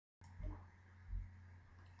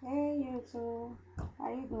Hey YouTube, how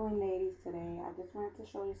you doing ladies today? I just wanted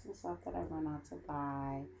to show you some stuff that I went out to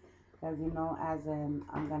buy. Because as in,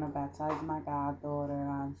 I'm going to baptize my goddaughter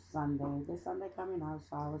on Sunday. This Sunday coming out,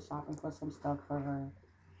 so I was shopping for some stuff for her.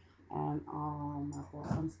 And I bought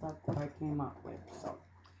some stuff that I came up with. So,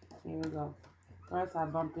 here we go. First, I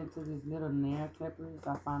bumped into these little nail clippers.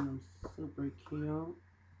 I found them super cute.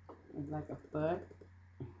 It's like a foot.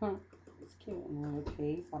 It's cute in a little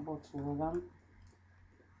case. I bought two of them.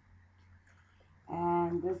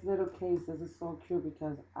 And this little case, this is so cute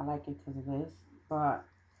because I like it because of this, but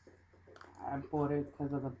I bought it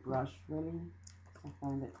because of the brush, really. I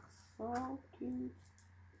find it so cute.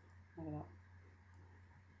 Look at that.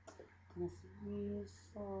 And it's really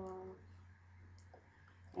soft.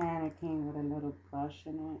 And it came with a little brush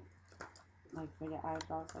in it, like for your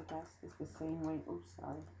eyebrows, I guess. It's the same way. Oops,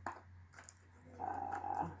 sorry.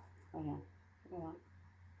 Oh yeah. Look at that.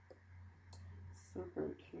 Super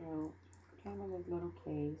cute. Came in this little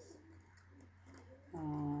case.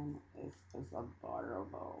 And it's just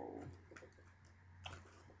adorable.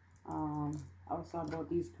 Also I bought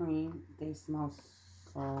these cream. They smell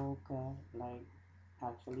so good. Like,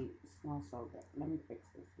 actually, it smells so good. Let me fix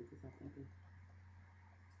this because I think it's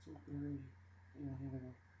too blurry. Yeah, here we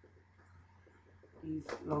go. These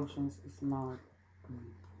lotions smell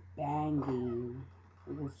banging.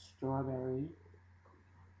 It was strawberry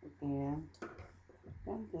right there.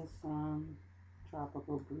 Then this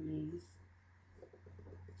tropical breeze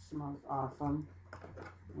smells awesome.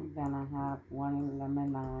 And then I have one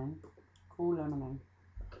lemonade, cool lemonade.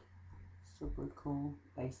 Super cool.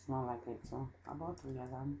 They smell like it too. I bought three of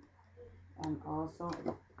them. And also,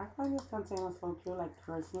 I find this container so cute. Like,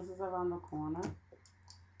 Christmas is around the corner.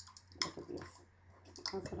 Look at this.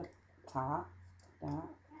 Comes to the top. That.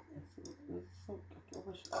 It's so cute. I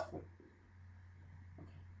wish I could.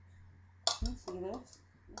 Can you see this?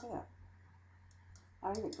 Look at that.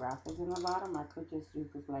 I get graphics in the bottom. I could just use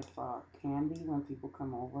this like for candy when people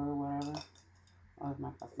come over or whatever. Or if my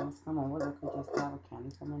customers come over, they could just have a candy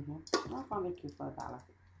from in here. I found it cute for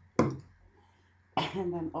 $1.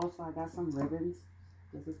 And then also I got some ribbons.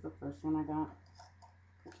 This is the first one I got,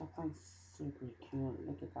 which I find super cute.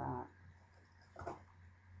 Look at that.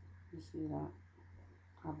 You see that?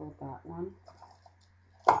 I bought that one.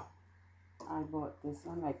 I bought this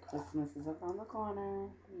one, like Christmas is around the corner.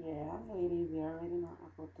 Yeah, ladies, you already know I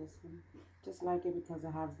bought this one. Just like it because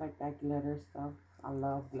it has like that glitter stuff. I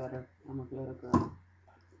love glitter. I'm a glitter girl.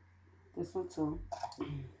 This one too.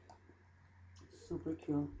 Super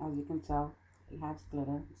cute. As you can tell, it has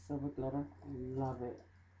glitter, silver glitter. I love it.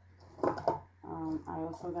 I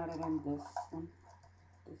also got it in this one.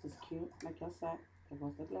 This is cute. Like I said, it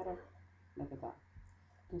was the glitter. Look at that.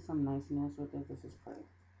 Do some nice nails with this. This is pretty.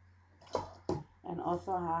 And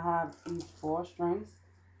also I have these 4 strings.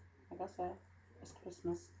 Like I said, it's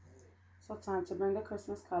Christmas. So time to bring the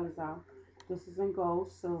Christmas colors out. This is in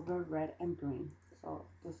gold, silver, red, and green. So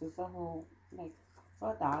this is a whole, like,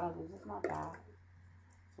 for $1. This is not bad.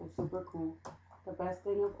 So super cool. The best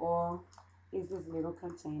thing of all is these little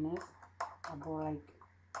containers. I bought like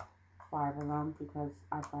 5 of them because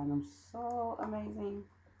I find them so amazing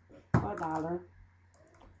for $1.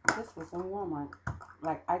 This was in Walmart.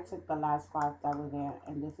 Like, I took the last 5 that were there,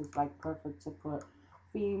 and this is like perfect to put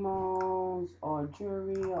females or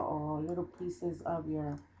jewelry or little pieces of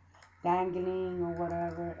your dangling or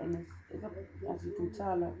whatever. And as you can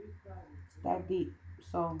tell, it's that deep.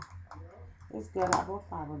 So it's good. I bought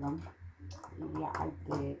 5 of them. Yeah, I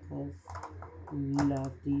did because I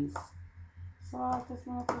love these. So I just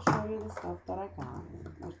wanted to show you the stuff that I got,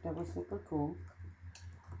 which that was super cool.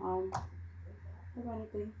 Um, if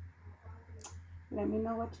anything, let me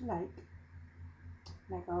know what you like.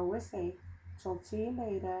 Like I always say, talk to you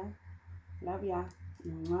later. Love ya.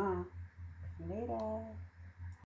 Mwah. Later.